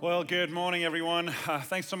Well, good morning, everyone.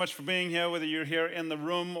 Thanks so much for being here, whether you're here in the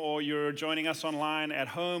room or you're joining us online at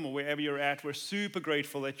home or wherever you're at. We're super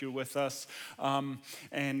grateful that you're with us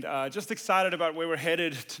and just excited about where we're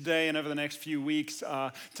headed today and over the next few weeks.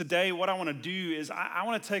 Today, what I want to do is I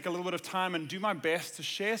want to take a little bit of time and do my best to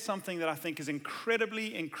share something that I think is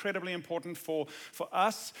incredibly important for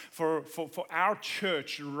us, for our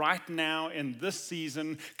church right now in this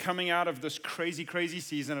season, coming out of this crazy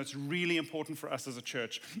season. It's really important for us as a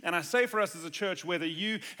church. And I say for us as a church, whether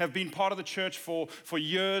you have been part of the church for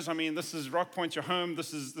years, I mean, this is Rock Point, your home,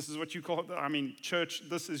 this is what you call it, I mean, church,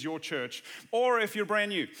 this is your church. Or if you're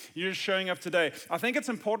brand new, you're just showing up today. I think it's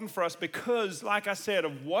important for us because, like I said,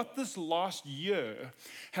 of what this last year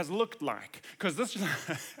has looked like. Because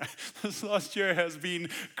this last year has been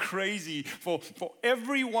crazy for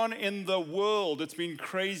everyone in the world. It's been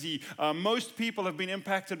crazy. Most people have been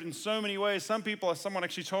impacted in so many ways. Someone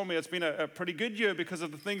actually told me it's been a pretty good year because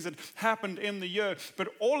of the things that happened in the year, but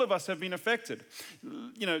all of us have been affected.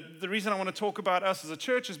 You know, the reason I want to talk about us as a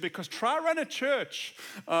church is because try run a church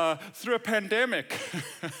through a pandemic,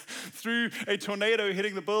 through a tornado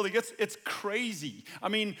hitting the building. It's crazy. I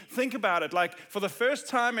mean, think about it. Like, for the first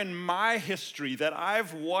time in my history that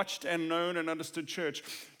I've watched and known and understood church,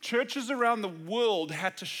 churches around the world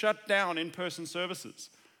had to shut down in-person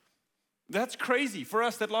services. That's crazy. For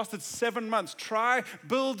us, that lasted 7 months. Try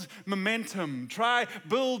build momentum. Try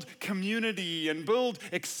build community and build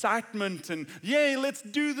excitement. And yay, let's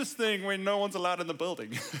do this thing when no one's allowed in the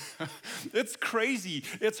building. It's crazy.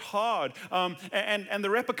 It's hard. And the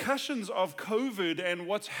repercussions of COVID and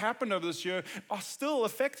what's happened over this year are still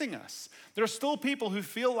affecting us. There are still people who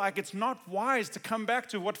feel like it's not wise to come back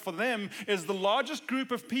to what for them is the largest group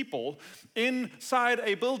of people inside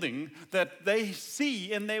a building that they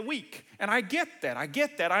see in their week. And I get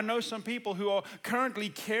that. I know some people who are currently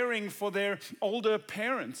caring for their older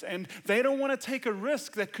parents, and they don't want to take a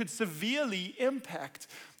risk that could severely impact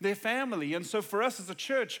their family. And so for us as a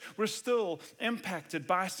church, we're still impacted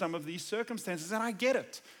by some of these circumstances, and I get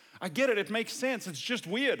it. It makes sense. It's just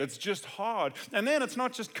weird. It's just hard. And then it's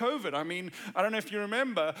not just COVID. I mean, I don't know if you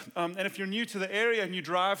remember, and if you're new to the area and you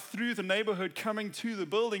drive through the neighborhood coming to the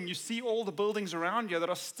building, you see all the buildings around you that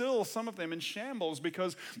are still, some of them in shambles,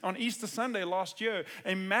 because on Easter Sunday last year,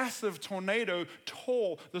 a massive tornado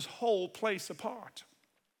tore this whole place apart.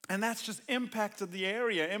 And that's just impacted the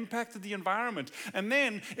area, impacted the environment. And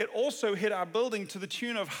then it also hit our building to the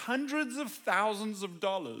tune of hundreds of thousands of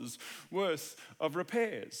dollars worth of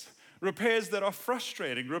repairs. Repairs that are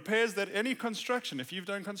frustrating, repairs that any construction, if you've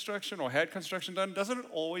done construction or had construction done, doesn't it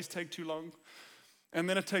always take too long? And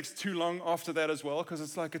then it takes too long after that as well, because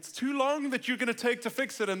it's too long that you're going to take to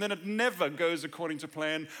fix it, and then it never goes according to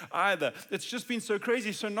plan either. It's just been so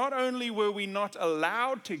crazy. So not only were we not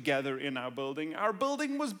allowed to gather in our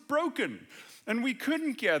building was broken. And we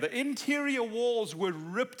couldn't gather. Interior walls were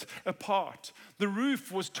ripped apart. The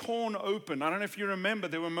roof was torn open. I don't know if you remember,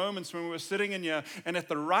 there were moments when we were sitting in here, and at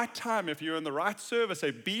the right time, if you were in the right service,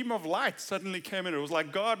 a beam of light suddenly came in. It was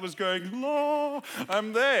like God was going, "Lord,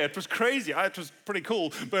 I'm there." It was crazy. It was pretty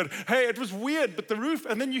cool. But hey, it was weird. But the roof,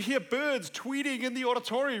 and then you hear birds tweeting in the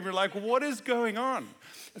auditorium. You're like, what is going on?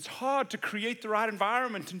 It's hard to create the right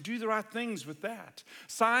environment and do the right things with that.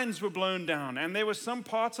 Signs were blown down, and there were some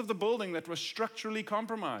parts of the building that were structurally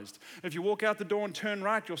compromised. If you walk out the door and turn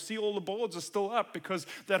right, you'll see all the boards are still up because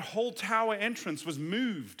that whole tower entrance was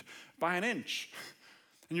moved by an inch.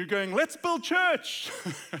 And you're going, let's build church.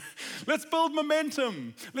 Let's build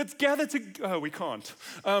momentum. Let's gather to, we can't.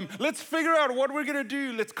 Let's figure out what we're going to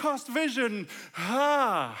do. Let's cast vision.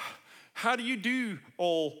 How do you do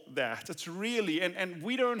all that? It's really, and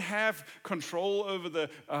we don't have control over the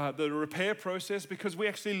repair process because we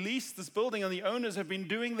actually leased this building, and the owners have been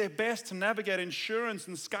doing their best to navigate insurance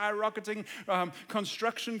and skyrocketing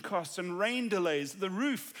construction costs and rain delays. The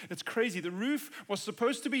roof, it's crazy. The roof was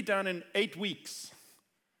supposed to be done in 8 weeks.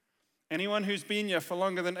 Anyone who's been here for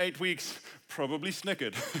longer than 8 weeks probably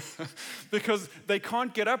snickered because they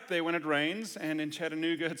can't get up there when it rains, and in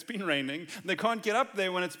Chattanooga it's been raining. They can't get up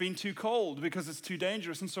there when it's been too cold because it's too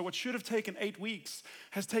dangerous. And so what should have taken 8 weeks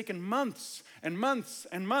has taken months and months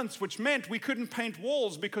and months, which meant we couldn't paint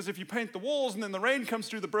walls because if you paint the walls and then the rain comes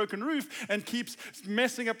through the broken roof and keeps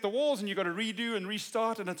messing up the walls and you've got to redo and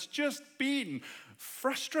restart, and it's just been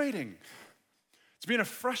frustrating. It's been a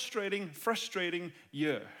frustrating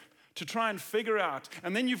year to try and figure out,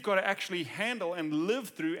 and then you've got to actually handle and live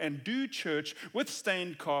through and do church with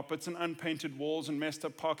stained carpets and unpainted walls and messed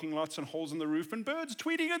up parking lots and holes in the roof and birds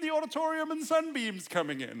tweeting in the auditorium and sunbeams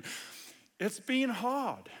coming in. It's been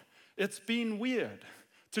hard. It's been weird.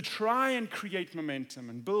 to try and create momentum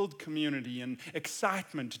and build community and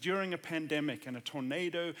excitement during a pandemic and a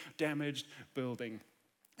tornado-damaged building.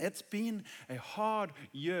 It's been a hard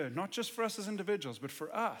year, not just for us as individuals, but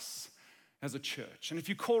for us as a church. And if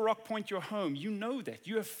you call Rock Point your home, you know that.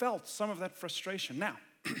 You have felt some of that frustration. Now,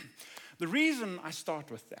 the reason I start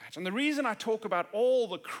with that, and the reason I talk about all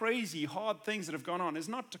the crazy, hard things that have gone on, is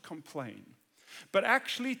not to complain, but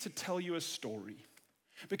actually to tell you a story.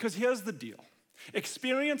 Because here's the deal.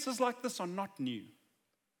 Experiences like this are not new.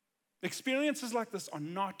 Experiences like this are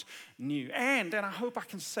not new. And I hope I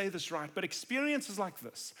can say this right, but experiences like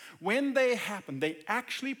this, when they happen, they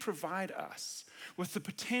actually provide us with the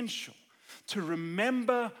potential to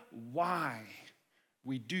remember why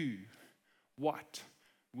we do what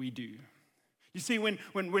we do. You see, when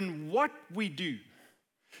what we do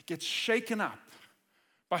gets shaken up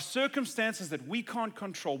by circumstances that we can't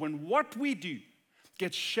control, when what we do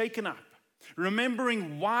gets shaken up,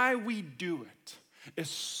 remembering why we do it is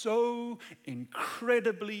so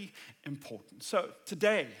incredibly important. So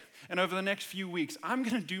today and over the next few weeks, I'm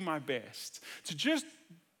going to do my best to just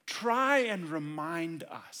try and remind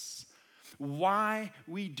us why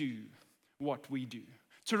we do what we do.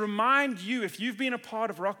 To remind you, if you've been a part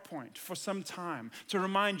of Rock Point for some time, to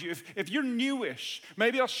remind you, if you're newish,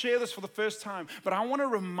 maybe I'll share this for the first time, but I want to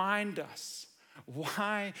remind us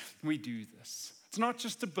why we do this. It's not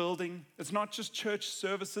just a building, it's not just church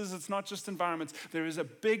services, it's not just environments. There is a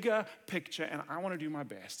bigger picture, and I want to do my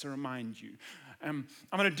best to remind you. I'm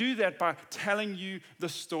going to do that by telling you the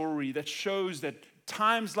story that shows that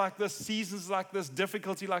times like this, seasons like this,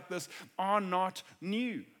 difficulty like this are not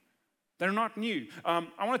new. They're not new. I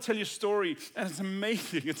want to tell you a story, and it's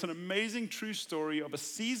amazing. It's an amazing true story of a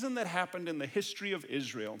season that happened in the history of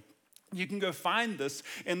Israel. You can go find this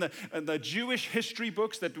in the Jewish history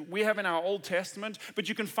books that we have in our Old Testament, but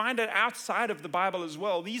you can find it outside of the Bible as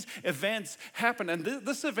well. These events happen, and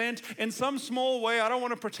this event, in some small way, I don't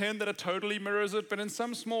want to pretend that it totally mirrors it, but in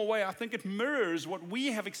some small way, I think it mirrors what we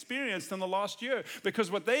have experienced in the last year,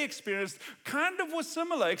 because what they experienced kind of was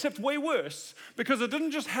similar, except way worse, because it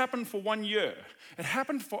didn't just happen for 1 year. It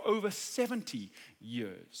happened for over 70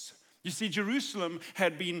 years. You see, Jerusalem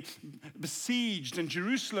had been besieged and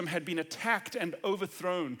Jerusalem had been attacked and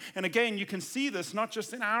overthrown. And again, you can see this not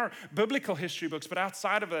just in our biblical history books, but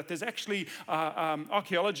outside of that. There's actually,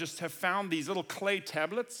 archaeologists have found these little clay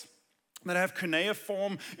tablets that have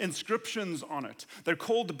cuneiform inscriptions on it. They're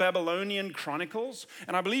called the Babylonian Chronicles,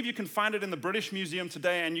 and I believe you can find it in the British Museum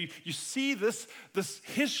today, and you see this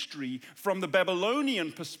history from the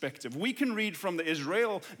Babylonian perspective. We can read from the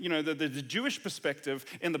Israel, the Jewish perspective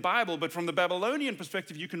in the Bible, but from the Babylonian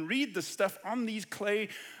perspective, you can read this stuff on these clay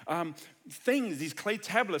things, these clay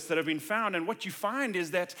tablets that have been found, and what you find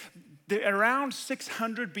is that around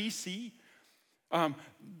 600 BC,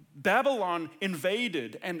 Babylon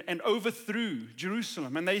invaded and overthrew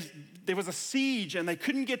Jerusalem, and there was a siege, and they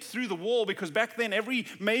couldn't get through the wall because back then every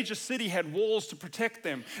major city had walls to protect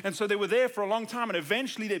them, and so they were there for a long time, and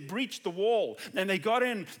eventually they breached the wall, and they got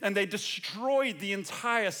in, and they destroyed the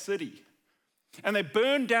entire city, and they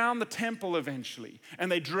burned down the temple eventually,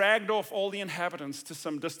 and they dragged off all the inhabitants to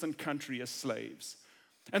some distant country as slaves.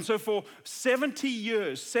 And so for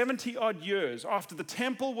 70 odd years after the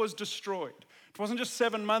temple was destroyed, it wasn't just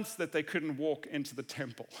 7 months that they couldn't walk into the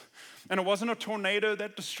temple. And it wasn't a tornado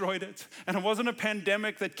that destroyed it. And it wasn't a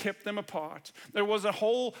pandemic that kept them apart. There was a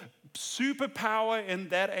whole superpower in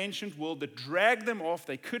that ancient world that dragged them off.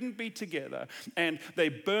 They couldn't be together. And they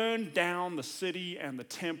burned down the city and the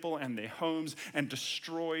temple and their homes and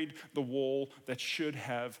destroyed the wall that should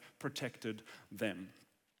have protected them.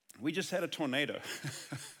 We just had a tornado.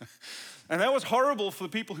 And that was horrible for the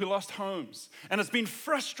people who lost homes. And it's been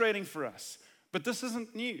frustrating for us. But this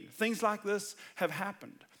isn't new. Things like this have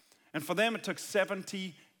happened. And for them, it took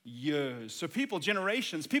 70 years. So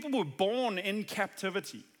generations, people were born in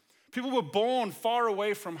captivity. People were born far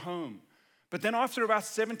away from home. But then after about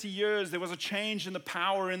 70 years, there was a change in the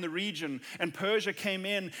power in the region, and Persia came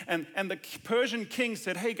in, and the Persian king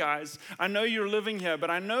said, "Hey guys, I know you're living here, but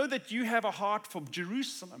I know that you have a heart for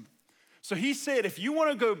Jerusalem." So he said, if you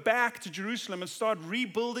want to go back to Jerusalem and start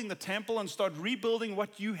rebuilding the temple and start rebuilding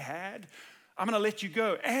what you had, I'm going to let you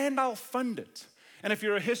go, and I'll fund it. And if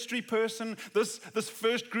you're a history person, this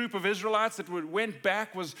first group of Israelites that went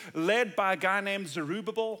back was led by a guy named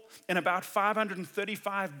Zerubbabel in about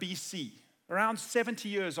 535 BC, around 70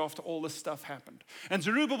 years after all this stuff happened. And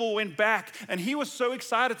Zerubbabel went back, and he was so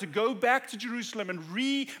excited to go back to Jerusalem and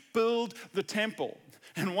rebuild the temple.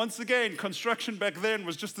 And once again, construction back then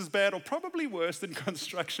was just as bad or probably worse than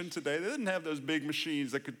construction today. They didn't have those big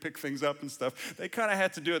machines that could pick things up and stuff. They kind of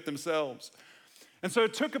had to do it themselves. And so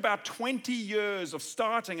it took about 20 years of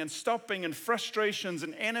starting and stopping and frustrations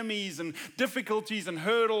and enemies and difficulties and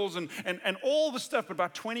hurdles and all the stuff. But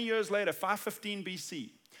about 20 years later, 515 BC,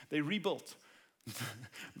 they rebuilt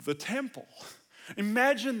the temple.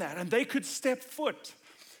 Imagine that. And they could step foot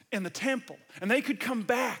in the temple. And they could come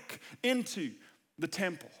back into the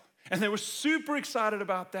temple. And they were super excited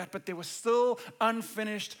about that, but there was still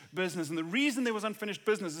unfinished business. And the reason there was unfinished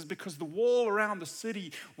business is because the wall around the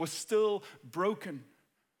city was still broken.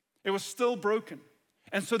 It was still broken.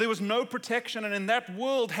 And so there was no protection. And in that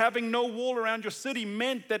world, having no wall around your city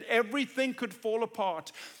meant that everything could fall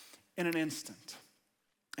apart in an instant.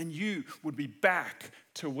 And you would be back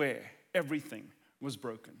to where everything was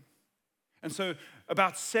broken. And so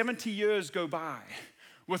about 70 years go by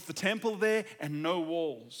with the temple there and no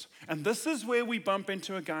walls. And this is where we bump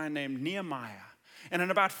into a guy named Nehemiah. And in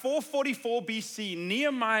about 444 BC,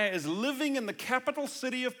 Nehemiah is living in the capital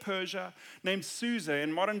city of Persia named Susa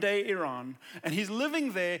in modern-day Iran. And he's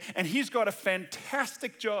living there, and he's got a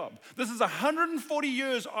fantastic job. This is 140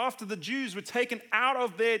 years after the Jews were taken out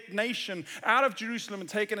of their nation, out of Jerusalem, and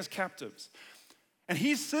taken as captives. And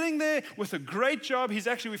he's sitting there with a great job. He's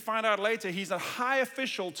actually, we find out later, he's a high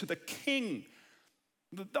official to the king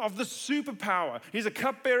of the superpower. He's a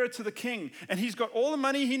cupbearer to the king. And he's got all the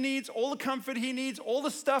money he needs, all the comfort he needs, all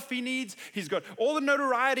the stuff he needs. He's got all the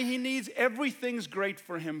notoriety he needs. Everything's great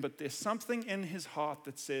for him. But there's something in his heart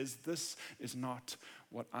that says, this is not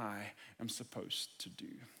what I am supposed to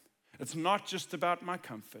do. It's not just about my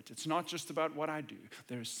comfort. It's not just about what I do.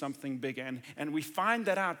 There is something bigger. And we find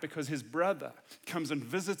that out because his brother comes and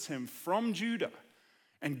visits him from Judah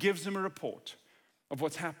and gives him a report of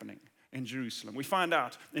what's happening in Jerusalem. We find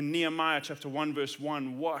out in Nehemiah chapter 1 verse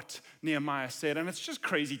 1 what Nehemiah said. And it's just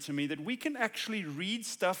crazy to me that we can actually read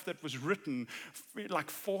stuff that was written like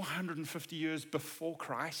 450 years before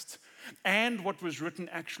Christ, and what was written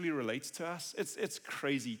actually relates to us. It's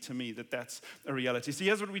crazy to me that that's a reality. So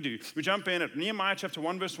here's what we do. We jump in at Nehemiah chapter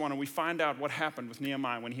 1 verse 1 and we find out what happened with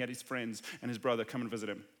Nehemiah when he had his friends and his brother come and visit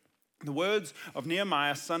him. The words of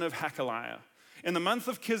Nehemiah, son of Hakaliah. In the month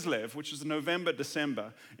of Kislev, which is November,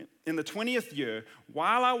 December, in the 20th year,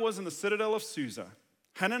 while I was in the citadel of Susa,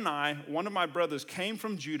 Hanani, one of my brothers, came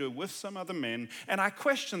from Judah with some other men, and I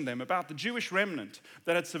questioned them about the Jewish remnant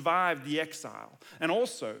that had survived the exile, and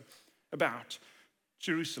also about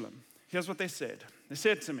Jerusalem. Here's what they said. They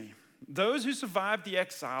said to me, those who survived the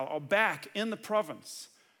exile are back in the province,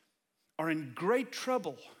 are in great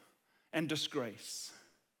trouble and disgrace.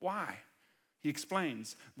 Why? He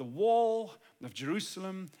explains, the wall of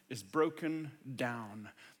Jerusalem is broken down,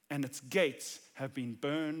 and its gates have been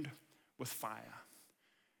burned with fire.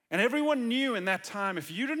 And everyone knew in that time,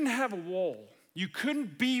 if you didn't have a wall, you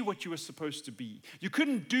couldn't be what you were supposed to be. You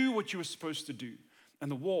couldn't do what you were supposed to do.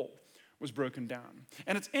 And the wall was broken down.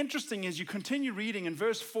 And it's interesting, as you continue reading, in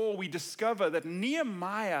verse 4, we discover that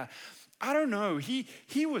Nehemiah, I don't know, he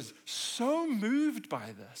was so moved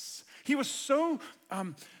by this. He was so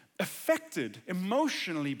affected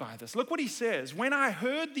emotionally by this. Look what he says. When I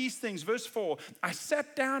heard these things, verse 4, I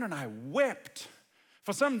sat down and I wept.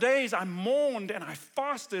 For some days I mourned and I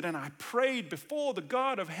fasted and I prayed before the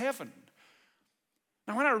God of heaven.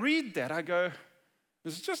 Now when I read that, I go,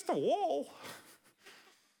 it's just a wall.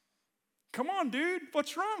 Come on, dude,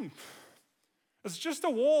 what's wrong? It's just a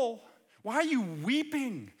wall. Why are you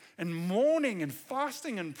weeping and mourning and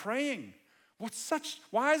fasting and praying?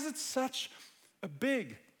 Why is it such a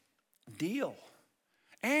big deal?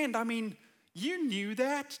 And I mean, you knew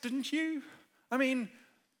that, didn't you? I mean,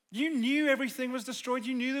 you knew everything was destroyed.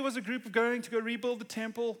 You knew there was a group going to go rebuild the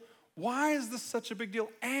temple. Why is this such a big deal?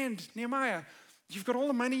 And Nehemiah, you've got all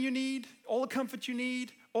the money you need, all the comfort you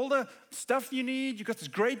need, all the stuff you need. You've got this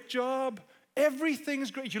great job.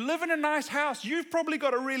 Everything's great. You live in a nice house. You've probably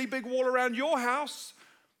got a really big wall around your house.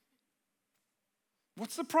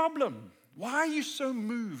 What's the problem? Why are you so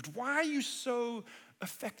moved? Why are you so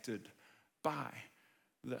affected by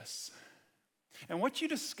this? And what you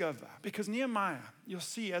discover, because Nehemiah, you'll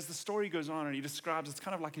see as the story goes on, and he describes, it's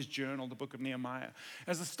kind of like his journal, the book of Nehemiah.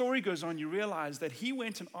 As the story goes on, you realize that he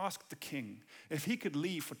went and asked the king if he could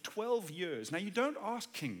leave for 12 years. Now, you don't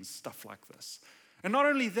ask kings stuff like this. And not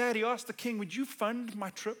only that, he asked the king, would you fund my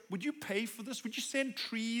trip? Would you pay for this? Would you send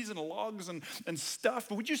trees and logs and stuff?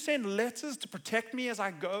 Would you send letters to protect me as I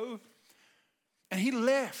go? And he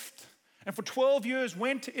left. And for 12 years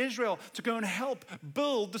went to Israel to go and help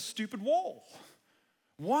build the stupid wall.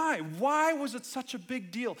 Why? Why was it such a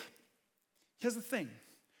big deal? Here's the thing.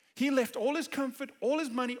 He left all his comfort, all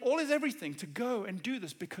his money, all his everything to go and do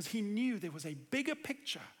this because he knew there was a bigger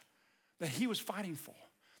picture that he was fighting for.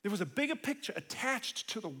 There was a bigger picture attached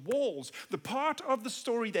to the walls, the part of the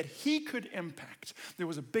story that he could impact. There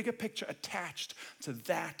was a bigger picture attached to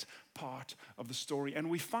that part of the story. And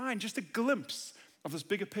we find just a glimpse of this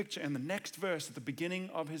bigger picture in the next verse at the beginning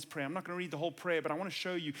of his prayer. I'm not going to read the whole prayer, but I want to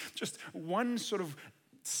show you just one sort of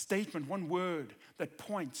statement, one word that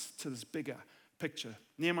points to this bigger picture.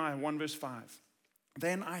 Nehemiah 1 verse 5.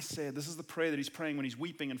 Then I said, this is the prayer that he's praying when he's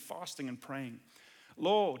weeping and fasting and praying.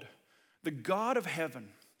 Lord, the God of heaven,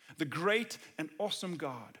 the great and awesome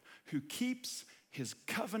God who keeps his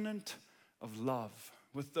covenant of love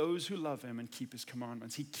with those who love him and keep his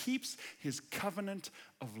commandments. He keeps his covenant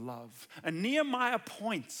of love. And Nehemiah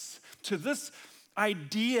points to this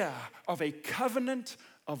idea of a covenant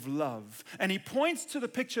of love. And he points to the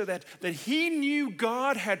picture that he knew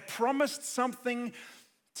God had promised something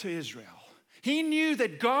to Israel. He knew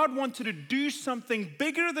that God wanted to do something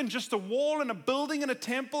bigger than just a wall and a building and a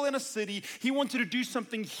temple and a city. He wanted to do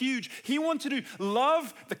something huge. He wanted to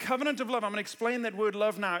love, the covenant of love. I'm going to explain that word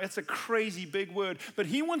love now. It's a crazy big word. But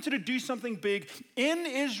he wanted to do something big in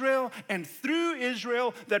Israel and through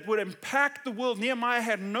Israel that would impact the world. Nehemiah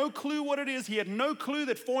had no clue what it is. He had no clue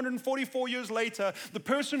that 444 years later, the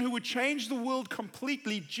person who would change the world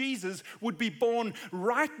completely, Jesus, would be born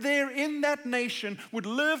right there in that nation, would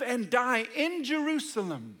live and die in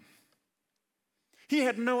Jerusalem. He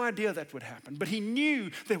had no idea that would happen, but he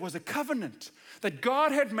knew there was a covenant that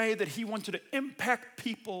God had made that he wanted to impact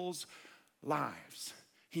people's lives.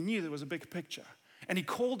 He knew there was a big picture, and he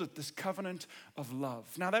called it this covenant of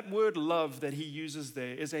love. Now, that word love that he uses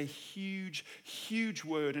there is a huge, huge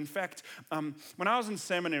word. In fact, when I was in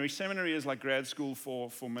seminary is like grad school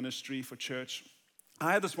for ministry, for church.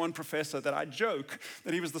 I had this one professor that I joke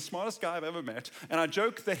that he was the smartest guy I've ever met, and I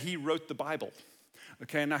joke that he wrote the Bible.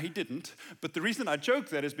 Okay, now he didn't, but the reason I joke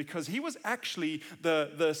that is because he was actually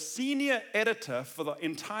the senior editor for the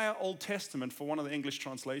entire Old Testament for one of the English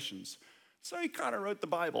translations. So he kind of wrote the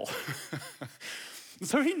Bible.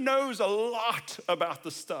 So he knows a lot about the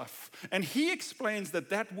stuff. And he explains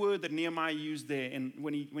that word that Nehemiah used there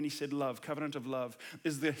when he said love, covenant of love,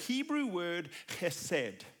 is the Hebrew word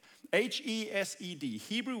hesed. Hesed,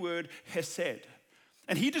 Hebrew word hesed.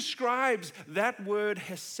 And he describes that word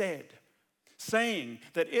hesed, saying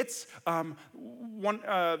that it's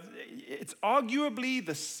arguably,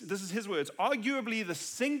 this is his words, arguably the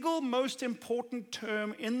single most important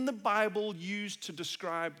term in the Bible used to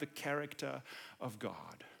describe the character of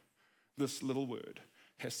God. This little word,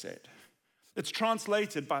 hesed. It's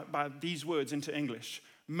translated by these words into English: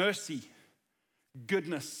 mercy,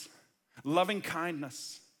 goodness, loving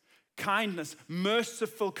kindness,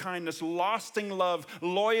 merciful kindness, lasting love,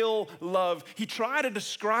 loyal love. He tried to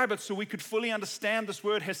describe it so we could fully understand this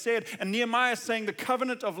word hesed. And Nehemiah is saying the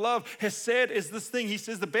covenant of love, hesed, is this thing. He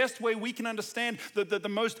says the best way we can understand the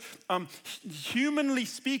most, humanly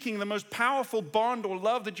speaking, the most powerful bond or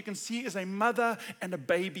love that you can see is a mother and a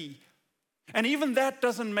baby. And even that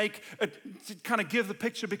doesn't make it kind of give the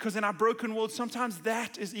picture, because in our broken world, sometimes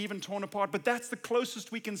that is even torn apart. But that's the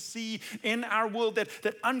closest we can see in our world,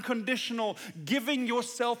 that unconditional, giving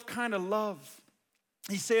yourself kind of love.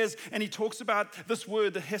 He says, and he talks about this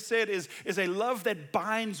word, the hesed, is a love that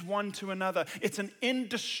binds one to another. It's an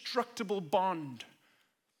indestructible bond.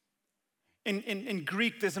 In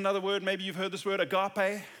Greek, there's another word, maybe you've heard this word,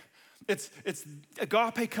 agape. It's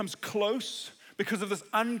agape comes close because of this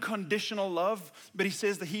unconditional love, but he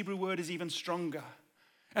says the Hebrew word is even stronger.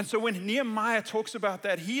 And so when Nehemiah talks about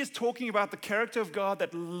that, he is talking about the character of God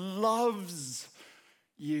that loves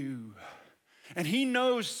you. And he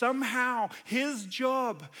knows somehow his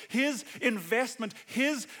job, his investment,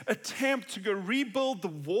 his attempt to go rebuild the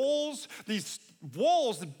walls, these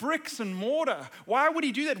walls, the bricks and mortar. Why would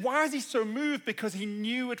he do that? Why is he so moved? Because he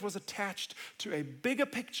knew it was attached to a bigger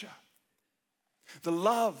picture. The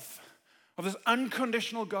love of this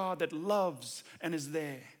unconditional God that loves and is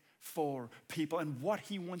there for people, and what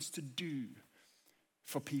he wants to do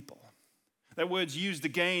for people. That word's used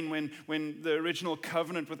again when the original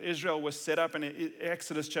covenant with Israel was set up in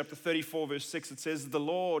Exodus chapter 34, verse 6. It says, the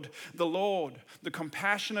Lord, the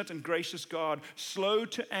compassionate and gracious God, slow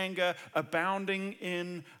to anger, abounding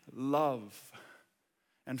in love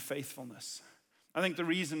and faithfulness. I think the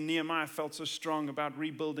reason Nehemiah felt so strong about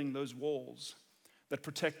rebuilding those walls that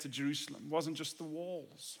protected Jerusalem wasn't just the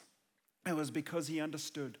walls. It was because he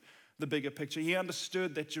understood the bigger picture. He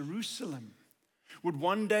understood that Jerusalem would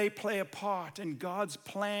one day play a part in God's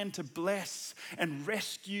plan to bless and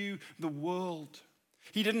rescue the world.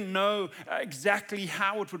 He didn't know exactly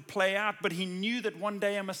how it would play out, but he knew that one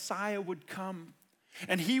day a Messiah would come.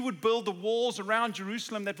 And he would build the walls around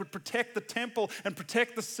Jerusalem that would protect the temple and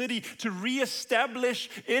protect the city to reestablish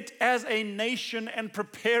it as a nation and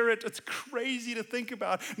prepare it. It's crazy to think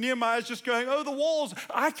about. Nehemiah's just going, oh, the walls,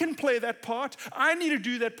 I can play that part. I need to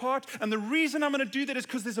do that part. And the reason I'm going to do that is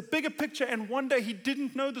because there's a bigger picture. And one day, he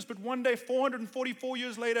didn't know this, but one day, 444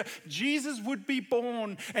 years later, Jesus would be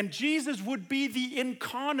born. And Jesus would be the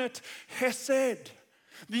incarnate Hesed,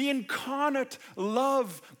 the incarnate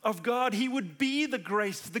love of God. He would be the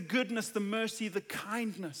grace, the goodness, the mercy, the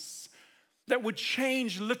kindness that would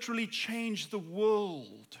literally change the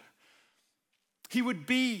world. He would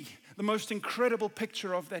be the most incredible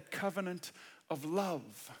picture of that covenant of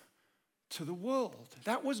love to the world.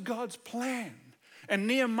 That was God's plan. And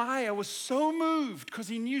Nehemiah was so moved because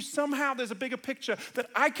he knew somehow there's a bigger picture that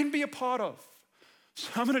I can be a part of. So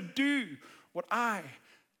I'm going to do what I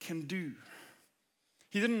can do.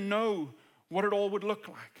 He didn't know what it all would look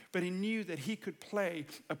like, but he knew that he could play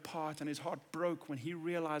a part, and his heart broke when he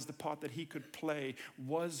realized the part that he could play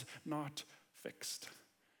was not fixed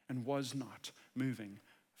and was not moving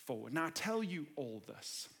forward. Now, I tell you all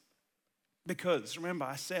this because, remember,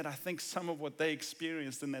 I said I think some of what they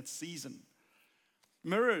experienced in that season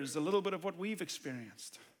mirrors a little bit of what we've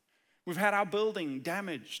experienced. We've had our building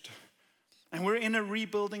damaged, and we're in a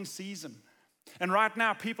rebuilding season. And right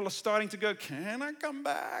now, people are starting to go, can I come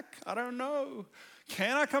back? I don't know.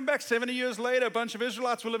 Can I come back? 70 years later, a bunch of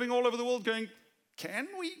Israelites were living all over the world going, can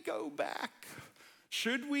we go back?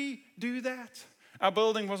 Should we do that? Our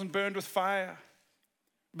building wasn't burned with fire,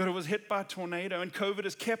 but it was hit by a tornado. And COVID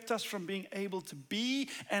has kept us from being able to be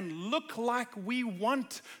and look like we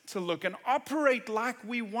want to look and operate like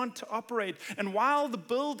we want to operate. And while the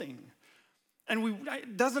building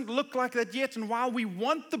it doesn't look like that yet. And while we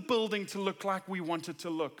want the building to look like we want it to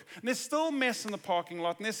look, and there's still mess in the parking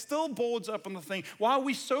lot, and there's still boards up on the thing, while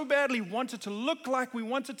we so badly want it to look like we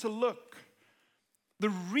want it to look, the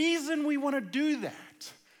reason we want to do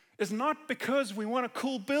that is not because we want a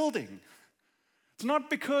cool building. It's not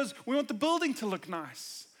because we want the building to look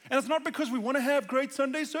nice. And it's not because we want to have great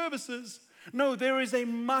Sunday services. No, there is a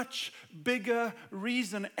much bigger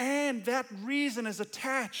reason, and that reason is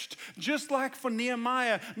attached, just like for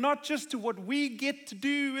Nehemiah, not just to what we get to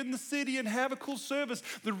do in the city and have a cool service.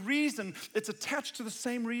 The reason, it's attached to the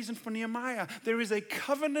same reason for Nehemiah. There is a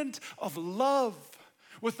covenant of love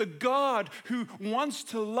with a God who wants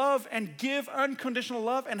to love and give unconditional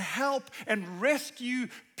love and help and rescue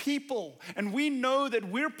people. And we know that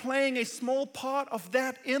we're playing a small part of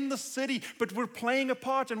that in the city, but we're playing a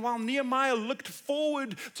part. And while Nehemiah looked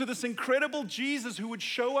forward to this incredible Jesus who would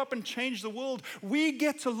show up and change the world, we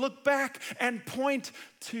get to look back and point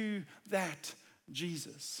to that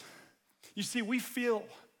Jesus. You see, we feel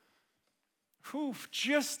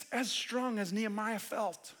just as strong as Nehemiah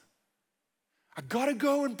felt. I got to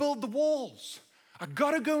go and build the walls. I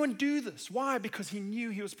got to go and do this. Why? Because he knew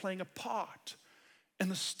he was playing a part in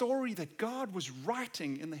the story that God was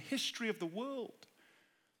writing in the history of the world.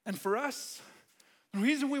 And for us, the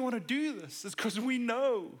reason we want to do this is because we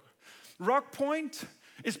know Rock Point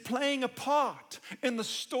is playing a part in the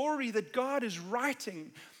story that God is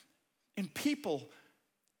writing in people,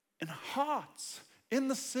 in hearts, in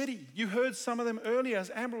the city. You heard some of them earlier as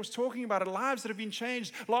Amber was talking about it, lives that have been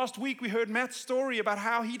changed. Last week we heard Matt's story about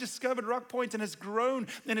how he discovered Rock Point and has grown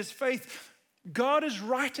in his faith. God is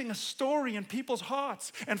writing a story in people's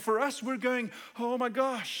hearts. And for us, we're going, oh my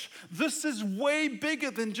gosh, this is way bigger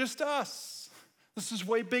than just us. This is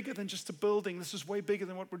way bigger than just a building. This is way bigger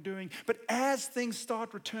than what we're doing. But as things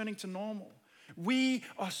start returning to normal, we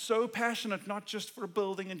are so passionate not just for a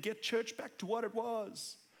building and get church back to what it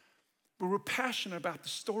was, but we're passionate about the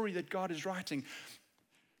story that God is writing.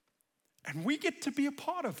 And we get to be a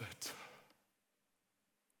part of it.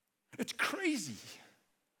 It's crazy.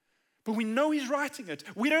 But we know he's writing it.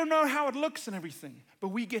 We don't know how it looks and everything, but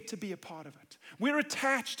we get to be a part of it. We're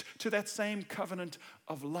attached to that same covenant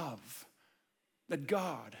of love that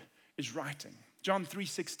God is writing. John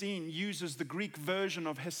 3:16 uses the Greek version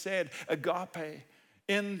of Hesed, agape,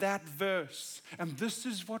 in that verse. And this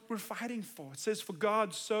is what we're fighting for. It says, for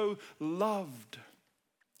God so loved,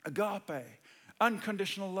 agape,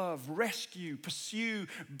 unconditional love, rescue, pursue,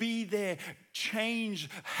 be there, change,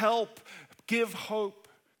 help, give hope.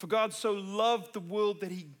 For God so loved the world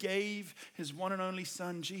that he gave his one and only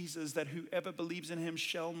Son, Jesus, that whoever believes in him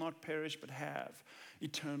shall not perish but have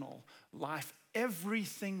eternal life.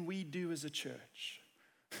 Everything we do as a church,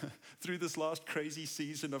 through this last crazy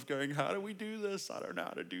season of going, how do we do this? I don't know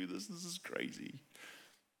how to do this. This is crazy.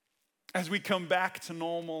 As we come back to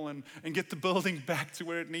normal and get the building back to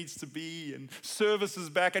where it needs to be, and services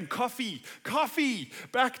back, and coffee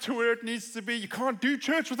back to where it needs to be. You can't do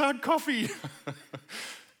church without coffee.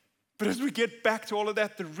 But as we get back to all of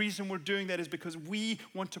that, the reason we're doing that is because we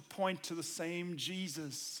want to point to the same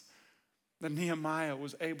Jesus that Nehemiah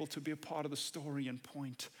was able to be a part of the story and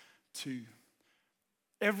point to.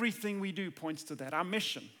 Everything we do points to that. Our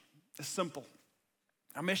mission is simple.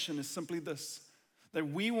 Our mission is simply this: that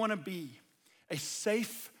we want to be a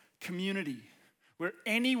safe community where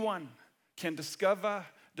anyone can discover,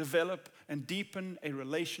 develop, and deepen a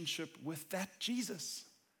relationship with that Jesus.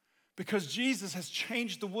 Because Jesus has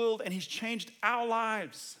changed the world and he's changed our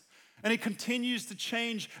lives. And he continues to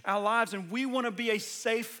change our lives. And we want to be a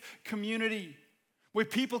safe community where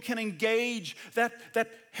people can engage that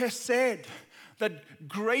hesed, that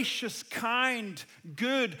gracious, kind,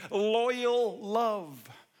 good, loyal love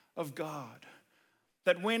of God.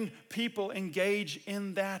 That when people engage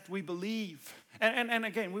in that, we believe. And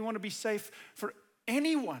again, we want to be safe for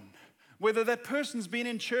anyone, whether that person's been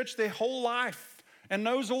in church their whole life and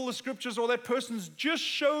knows all the scriptures, or that person's just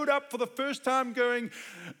showed up for the first time going,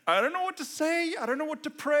 I don't know what to say, I don't know what to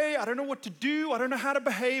pray, I don't know what to do, I don't know how to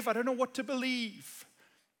behave, I don't know what to believe.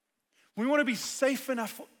 We want to be safe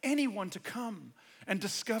enough for anyone to come and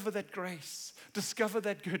discover that grace, discover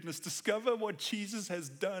that goodness, discover what Jesus has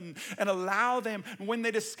done, and allow them, when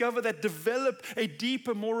they discover that, develop a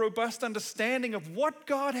deeper, more robust understanding of what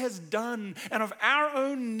God has done and of our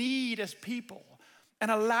own need as people, and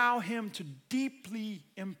allow him to deeply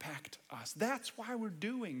impact us. That's why we're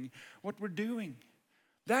doing what we're doing.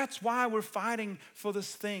 That's why we're fighting for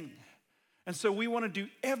this thing. And so we want to do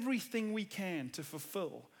everything we can to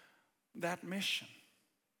fulfill that mission.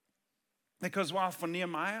 Because while for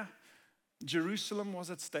Nehemiah, Jerusalem was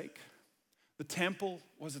at stake, the temple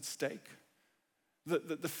was at stake,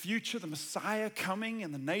 the future, the Messiah coming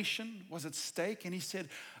and the nation was at stake, and he said,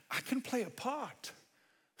 I can play a part.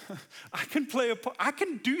 I can play a part. I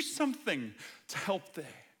can do something to help there.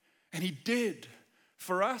 And he did.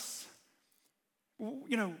 For us,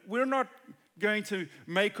 we're not going to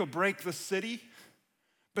make or break the city,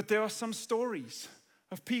 but there are some stories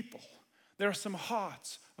of people. There are some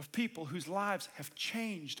hearts of people whose lives have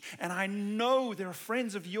changed. And I know there are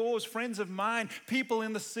friends of yours, friends of mine, people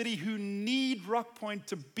in the city who need Rock Point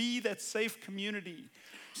to be that safe community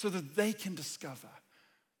so that they can discover,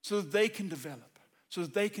 so that they can develop, so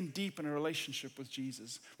that they can deepen a relationship with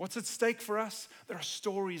Jesus. What's at stake for us? There are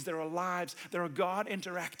stories, there are lives, there are God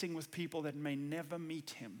interacting with people that may never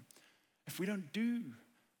meet him if we don't do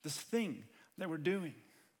this thing that we're doing.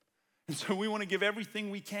 And so we want to give everything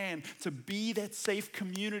we can to be that safe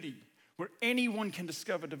community where anyone can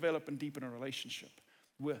discover, develop, and deepen a relationship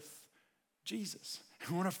with Jesus.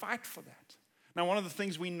 And we want to fight for that. Now, one of the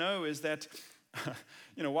things we know is that,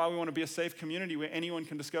 while we want to be a safe community where anyone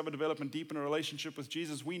can discover, develop, and deepen a relationship with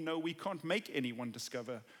Jesus, we know we can't make anyone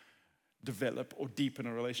discover, develop, or deepen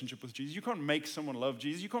a relationship with Jesus. You can't make someone love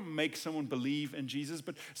Jesus. You can't make someone believe in Jesus.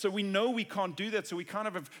 But so we know we can't do that. So we kind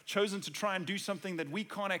of have chosen to try and do something that we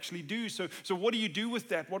can't actually do. So what do you do with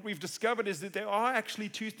that? What we've discovered is that there are actually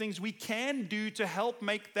two things we can do to help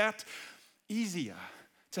make that easier,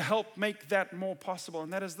 to help make that more possible.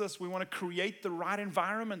 And that is this: we want to create the right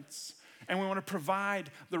environments, and we want to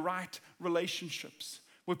provide the right relationships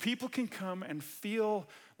where people can come and feel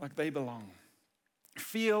like they belong.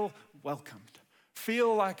 Feel welcomed.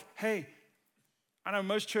 Feel like, hey, I know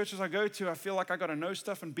most churches I go to, I feel like I got to know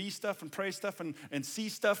stuff and be stuff and pray stuff and see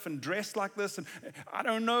stuff and dress like this. And I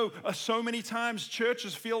don't know, so many times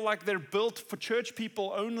churches feel like they're built for church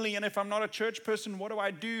people only. And if I'm not a church person, what do I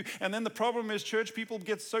do? And then the problem is church people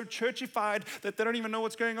get so churchified that they don't even know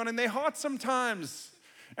what's going on in their hearts sometimes.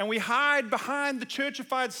 And we hide behind the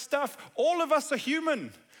churchified stuff. All of us are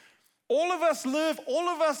human. All of us live, all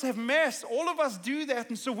of us have mess, all of us do that.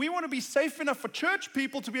 And so we want to be safe enough for church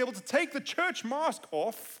people to be able to take the church mask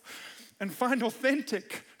off and find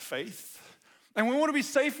authentic faith. And we want to be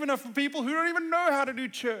safe enough for people who don't even know how to do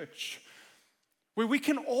church, where we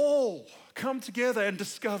can all come together and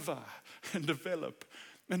discover and develop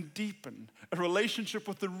and deepen a relationship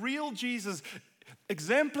with the real Jesus,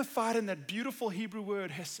 exemplified in that beautiful Hebrew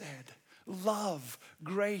word, hesed. Love,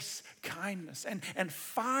 grace, kindness, and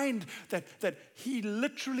find that he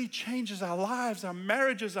literally changes our lives, our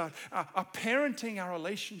marriages, our parenting, our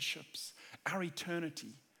relationships, our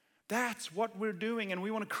eternity. That's what we're doing, and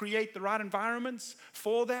we want to create the right environments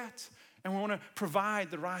for that, and we want to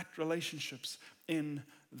provide the right relationships in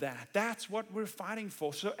that. That's what we're fighting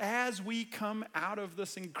for. So as we come out of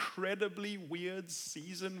this incredibly weird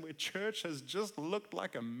season where church has just looked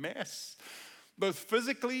like a mess, both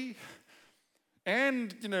physically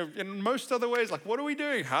And, in most other ways, like, what are we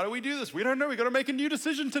doing? How do we do this? We don't know. We got to make a new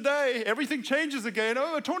decision today. Everything changes again.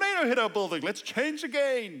 Oh, a tornado hit our building. Let's change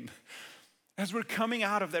again. As we're coming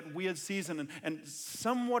out of that weird season and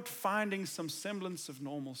somewhat finding some semblance of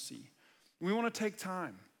normalcy, we want to take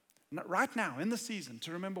time right now in the season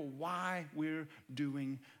to remember why we're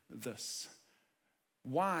doing this.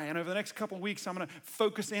 Why? And over the next couple of weeks, I'm going to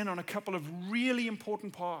focus in on a couple of really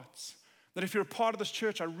important parts that if you're a part of this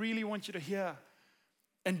church, I really want you to hear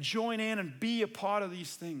and join in and be a part of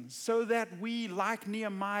these things so that we, like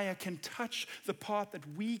Nehemiah, can touch the part that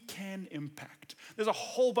we can impact. There's a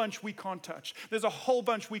whole bunch we can't touch. There's a whole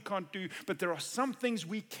bunch we can't do, but there are some things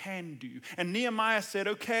we can do. And Nehemiah said,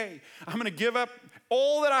 okay, I'm going to give up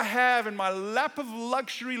all that I have in my lap of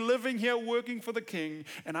luxury living here working for the king,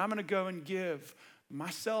 and I'm going to go and give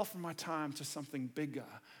myself and my time to something bigger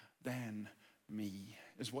than me,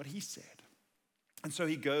 is what he said. And so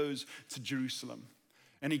he goes to Jerusalem.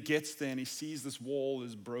 And he gets there and he sees this wall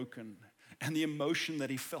is broken. And the emotion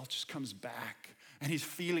that he felt just comes back. And he's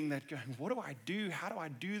feeling that going, what do I do? How do I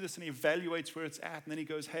do this? And he evaluates where it's at. And then he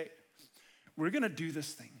goes, hey, we're going to do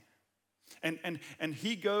this thing. And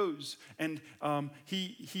he goes and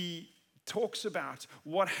he talks about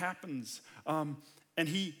what happens. And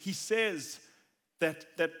he says that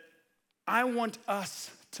I want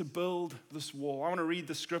us to build this wall. I want to read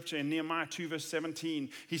the scripture in Nehemiah 2 verse 17.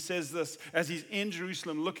 He says this, as he's in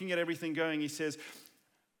Jerusalem looking at everything going, he says,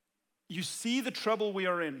 you see the trouble we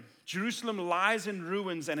are in. Jerusalem lies in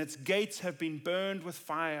ruins and its gates have been burned with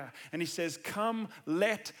fire. And he says, come,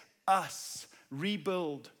 let us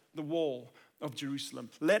rebuild the wall of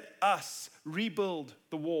Jerusalem. Let us rebuild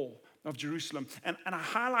the wall of Jerusalem. And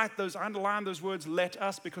I underline those words, let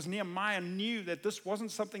us, because Nehemiah knew that this wasn't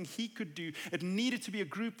something he could do. It needed to be a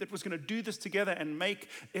group that was going to do this together and make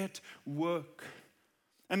it work.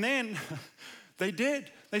 And then they did.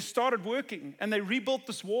 They started working and they rebuilt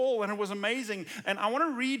this wall and it was amazing. And I want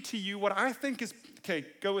to read to you what I think is, okay,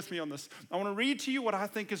 go with me on this. I want to read to you what I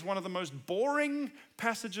think is one of the most boring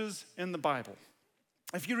passages in the Bible.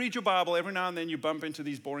 If you read your Bible, every now and then you bump into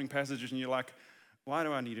these boring passages and you're like, why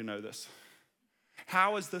do I need to know this?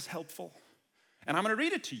 How is this helpful? And I'm going to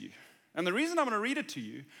read it to you. And the reason I'm going to read it to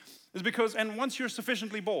you is because, and once you're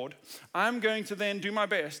sufficiently bored, I'm going to then do my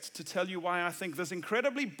best to tell you why I think this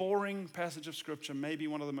incredibly boring passage of Scripture may be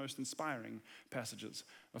one of the most inspiring passages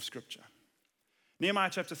of Scripture.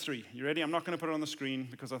 Nehemiah chapter 3. You ready? I'm not going to put it on the screen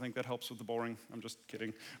because I think that helps with the boring. I'm just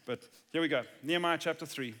kidding. But here we go. Nehemiah chapter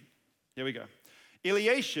 3. Here we go.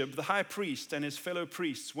 Eliashib, the high priest, and his fellow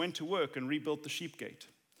priests went to work and rebuilt the sheep gate.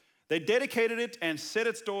 They dedicated it and set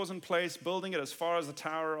its doors in place, building it as far as the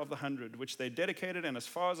Tower of the 100, which they dedicated, and as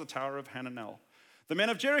far as the Tower of Hananel. The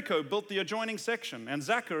men of Jericho built the adjoining section, and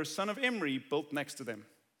Zachar, son of Imri, built next to them.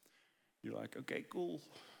 You're like, okay, cool.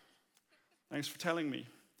 Thanks for telling me.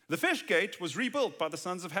 The fish gate was rebuilt by the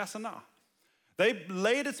sons of Hassanah. They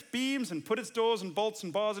laid its beams and put its doors and bolts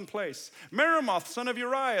and bars in place. Meremoth, son of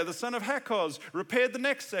Uriah, the son of Hakkoz, repaired the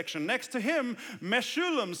next section. Next to him,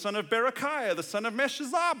 Meshullam, son of Berechiah, the son of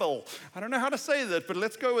Meshezabel. I don't know how to say that, but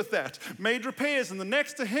let's go with that. Made repairs. And the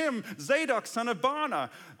next to him, Zadok, son of Baana,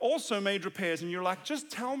 also made repairs. And you're like, just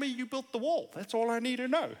tell me you built the wall. That's all I need to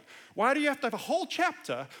know. Why do you have to have a whole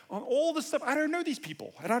chapter on all this stuff? I don't know these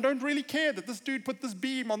people. And I don't really care that this dude put this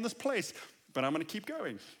beam on this place. But I'm going to keep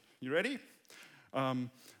going. You ready? The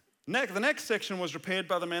next section was repaired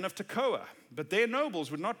by the men of Tekoa, but their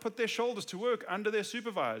nobles would not put their shoulders to work under their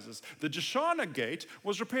supervisors. The Jeshanah gate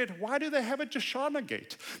was repaired. Why do they have a Jeshanah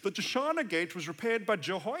gate? The Jeshanah gate was repaired by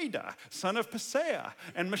Jehoiada, son of Paseah,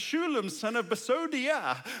 and Meshullam, son of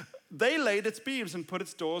Besodiah. They laid its beams and put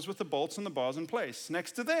its doors with the bolts and the bars in place.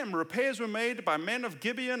 Next to them, repairs were made by men of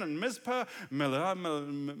Gibeon and Mizpah,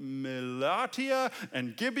 Melatiah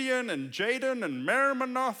and Gibeon and Jadon and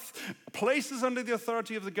Merimonoth, places under the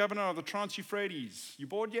authority of the governor of the Trans-Euphrates. You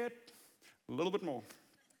bored yet? A little bit more.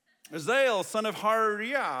 Azael, son of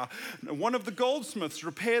Hariah, one of the goldsmiths,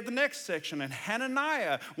 repaired the next section. And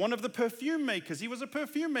Hananiah, one of the perfume makers, he was a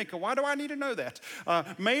perfume maker. Why do I need to know that?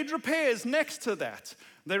 Made repairs next to that.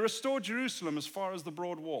 They restored Jerusalem as far as the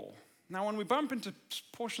broad wall. Now, when we bump into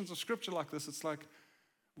portions of scripture like this, it's like,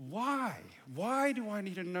 why? Why do I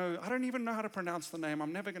need to know? I don't even know how to pronounce the name.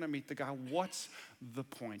 I'm never going to meet the guy. What's the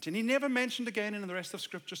point? And he never mentioned again in the rest of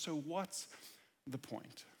scripture, so what's the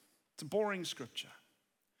point? It's a boring scripture.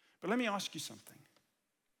 But let me ask you something.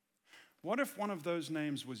 What if one of those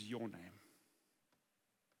names was your name?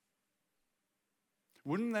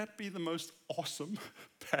 Wouldn't that be the most awesome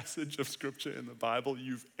passage of scripture in the Bible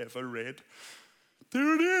you've ever read?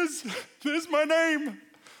 There it is. There's my name.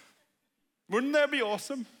 Wouldn't that be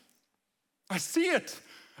awesome? I see it.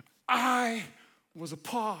 I was a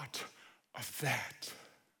part of that.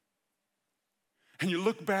 And you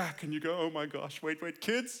look back and you go, oh my gosh, wait,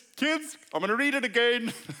 kids, I'm going to read it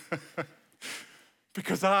again.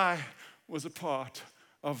 Because I was a part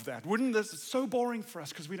of that. Wouldn't this, it's so boring for us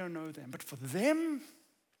because we don't know them. But for them,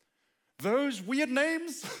 those weird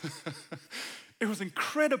names, it was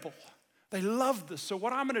incredible. They loved this. So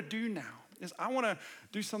what I'm going to do now is I want to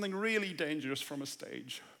do something really dangerous from a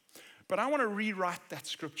stage. But I want to rewrite that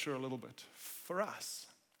scripture a little bit for us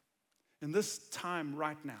in this time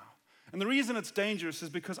right now. And the reason it's dangerous is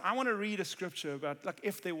because I want to read a scripture about, like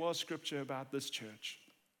if there was scripture about this church.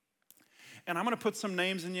 And I'm going to put some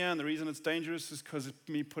names in here, and the reason it's dangerous is because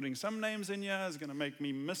me putting some names in here is going to make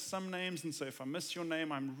me miss some names, and so if I miss your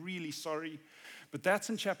name, I'm really sorry. But that's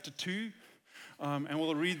in chapter 2, and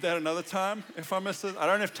we'll read that another time if I miss it. I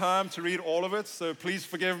don't have time to read all of it, so please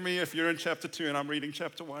forgive me if you're in chapter 2 and I'm reading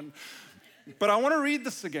chapter 1. But I want to read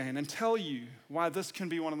this again and tell you why this can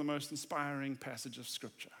be one of the most inspiring passages of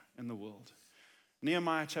Scripture in the world.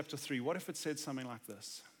 Nehemiah chapter 3, what if it said something like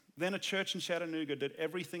this? Then a church in Chattanooga did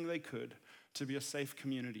everything they could to be a safe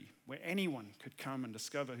community where anyone could come and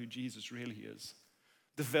discover who Jesus really is,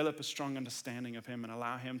 develop a strong understanding of him, and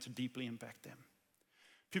allow him to deeply impact them.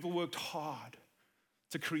 People worked hard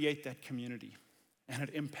to create that community, and it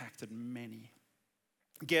impacted many.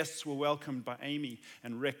 Guests were welcomed by Amy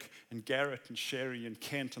and Rick and Garrett and Sherry and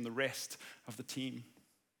Kent and the rest of the team.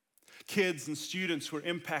 Kids and students were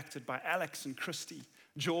impacted by Alex and Christy,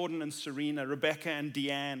 Jordan and Serena, Rebecca and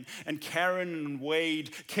Deanne, and Karen and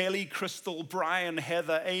Wade, Kelly, Crystal, Brian,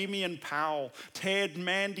 Heather, Amy and Powell, Ted,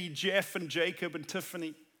 Mandy, Jeff and Jacob and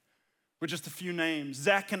Tiffany were just a few names.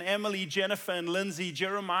 Zach and Emily, Jennifer and Lindsay,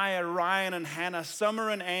 Jeremiah, Ryan and Hannah, Summer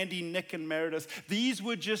and Andy, Nick and Meredith. These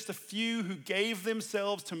were just a few who gave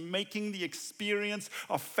themselves to making the experience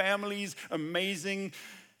of families amazing,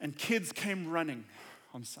 and kids came running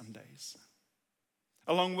on Sundays.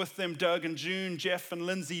 Along with them, Doug and June, Jeff and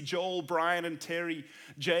Lindsay, Joel, Brian and Terry,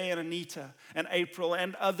 Jay and Anita and April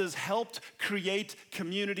and others helped create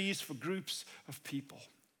communities for groups of people.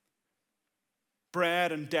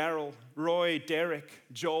 Brad and Daryl, Roy, Derek,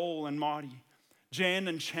 Joel and Marty, Jen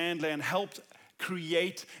and Chandler, and helped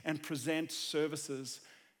create and present services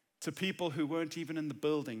to people who weren't even in the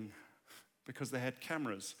building because they had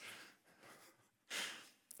cameras.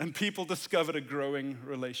 And people discovered a growing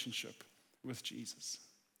relationship with Jesus.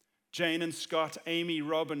 Jane and Scott, Amy,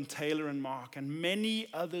 Robin, Taylor, and Mark, and many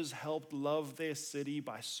others helped love their city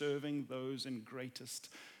by serving those in greatest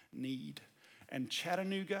need. And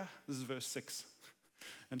Chattanooga, this is verse 6,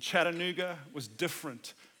 and Chattanooga was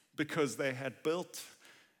different because they had built,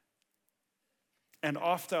 and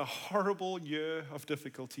after a horrible year of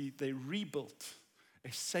difficulty, they rebuilt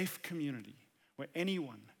a safe community where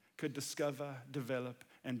anyone could discover, develop,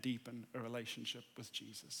 and deepen a relationship with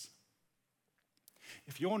Jesus.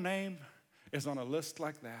 If your name is on a list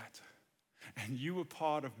like that, and you were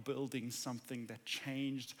part of building something that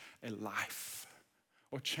changed a life,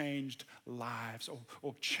 or changed lives,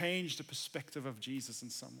 or changed the perspective of Jesus in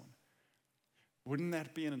someone, wouldn't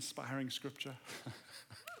that be an inspiring scripture?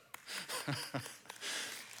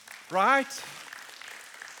 Right?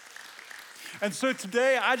 And so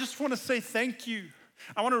today, I just want to say thank you.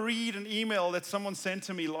 I want to read an email that someone sent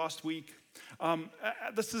to me last week.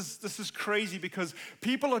 This is crazy because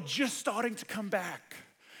people are just starting to come back.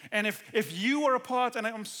 And if you are a part, and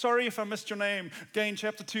I'm sorry if I missed your name, again,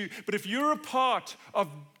 chapter 2, but if you're a part of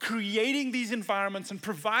creating these environments and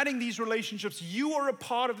providing these relationships, you are a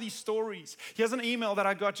part of these stories. Here's an email that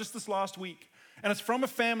I got just this last week. And it's from a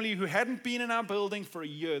family who hadn't been in our building for a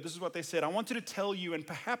year. This is what they said. I wanted to tell you, and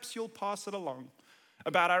perhaps you'll pass it along,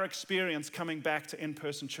 about our experience coming back to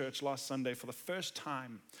in-person church last Sunday for the first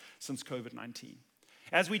time since COVID-19.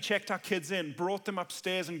 As we checked our kids in, brought them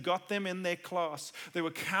upstairs, and got them in their class, there were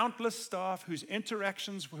countless staff whose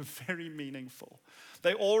interactions were very meaningful.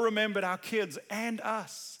 They all remembered our kids and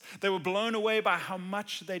us. They were blown away by how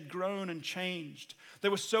much they'd grown and changed. They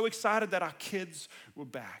were so excited that our kids were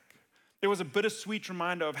back. It was a bittersweet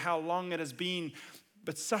reminder of how long it has been,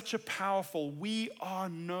 but such a powerful, we are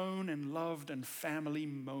known and loved and family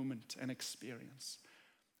moment and experience.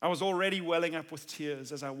 I was already welling up with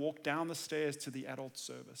tears as I walked down the stairs to the adult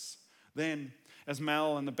service. Then, as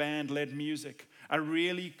Mel and the band led music, I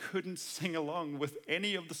really couldn't sing along with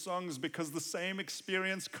any of the songs because the same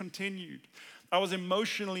experience continued. I was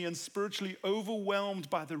emotionally and spiritually overwhelmed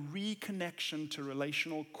by the reconnection to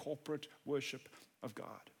relational corporate worship of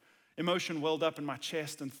God. Emotion welled up in my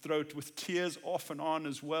chest and throat with tears off and on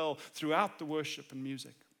as well throughout the worship and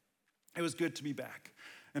music. It was good to be back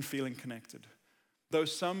and feeling connected. though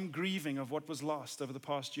some grieving of what was lost over the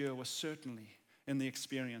past year was certainly in the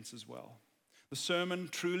experience as well. The sermon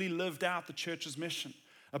truly lived out the church's mission,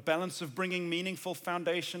 a balance of bringing meaningful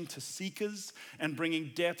foundation to seekers and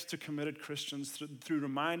bringing depth to committed Christians through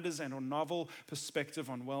reminders and a novel perspective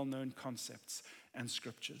on well-known concepts and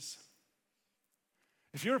scriptures.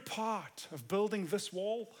 If you're a part of building this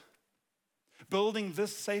wall, building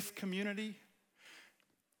this safe community,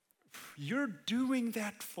 you're doing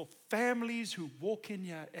that for families who walk in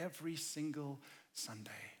here every single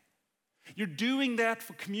Sunday. You're doing that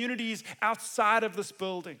for communities outside of this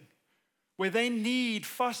building where they need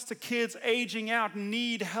foster kids aging out,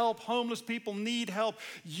 need help, homeless people need help.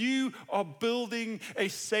 You are building a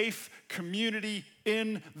safe community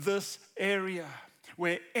in this area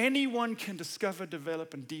where anyone can discover,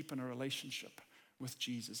 develop, and deepen a relationship with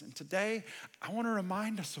Jesus. And today, I want to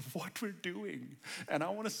remind us of what we're doing. And I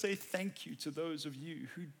want to say thank you to those of you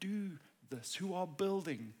who do this, who are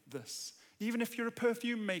building this. Even if you're a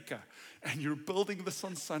perfume maker and you're building this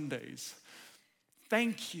on Sundays,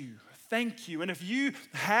 thank you. Thank you. And if you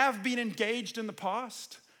have been engaged in the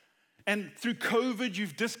past and through COVID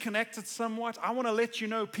you've disconnected somewhat, I want to let you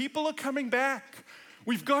know people are coming back.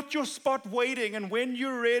 We've got your spot waiting, and when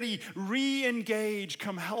you're ready, re-engage.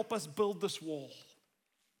 Come help us build this wall.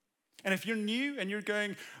 And if you're new and you're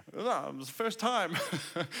going, oh, it was the first time,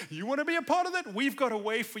 you want to be a part of it? We've got a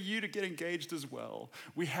way for you to get engaged as well.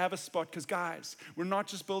 We have a spot because, guys, we're not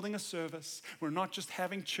just building a service. We're not just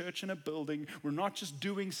having church in a building. We're not just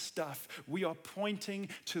doing stuff. We are pointing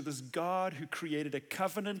to this God who created a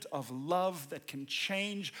covenant of love that can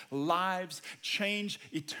change lives, change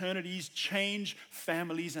eternities, change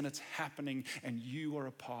families, and it's happening, and you are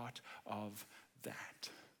a part of that.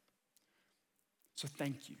 So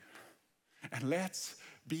thank you. And let's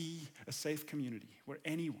be a safe community where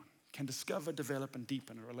anyone can discover, develop, and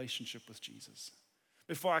deepen a relationship with Jesus.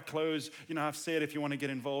 Before I close, I've said if you want to get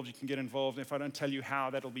involved, you can get involved. If I don't tell you how,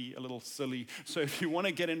 that'll be a little silly. So if you want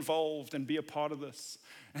to get involved and be a part of this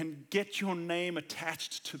and get your name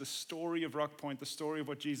attached to the story of Rock Point, the story of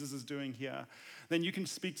what Jesus is doing here, then you can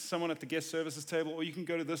speak to someone at the guest services table, or you can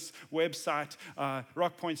go to this website,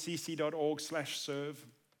 rockpointcc.org/serve.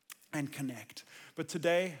 And connect. But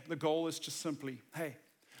today, the goal is just simply, hey,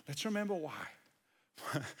 let's remember why.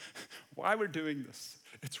 Why we're doing this.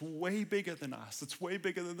 It's way bigger than us. It's way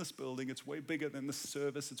bigger than this building. It's way bigger than this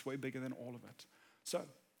service. It's way bigger than all of it. So,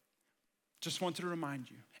 just wanted to remind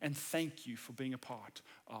you and thank you for being a part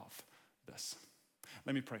of this.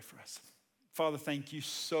 Let me pray for us. Father, thank you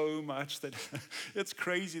so much that it's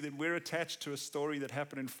crazy that we're attached to a story that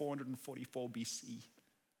happened in 444 BC.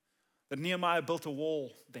 That Nehemiah built a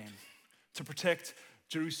wall then to protect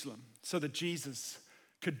Jerusalem so that Jesus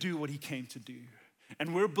could do what he came to do.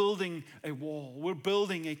 And we're building a wall. We're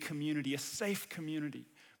building a community, a safe community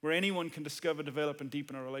where anyone can discover, develop, and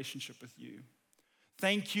deepen a relationship with you.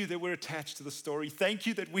 Thank you that we're attached to the story. Thank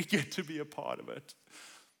you that we get to be a part of it.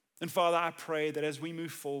 And Father, I pray that as we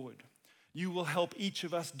move forward, you will help each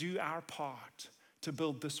of us do our part to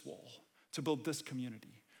build this wall, to build this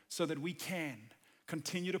community, so that we can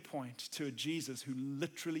continue to point to a Jesus who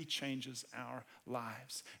literally changes our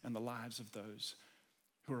lives and the lives of those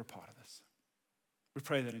who are a part of this. We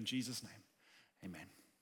pray that in Jesus' name, amen.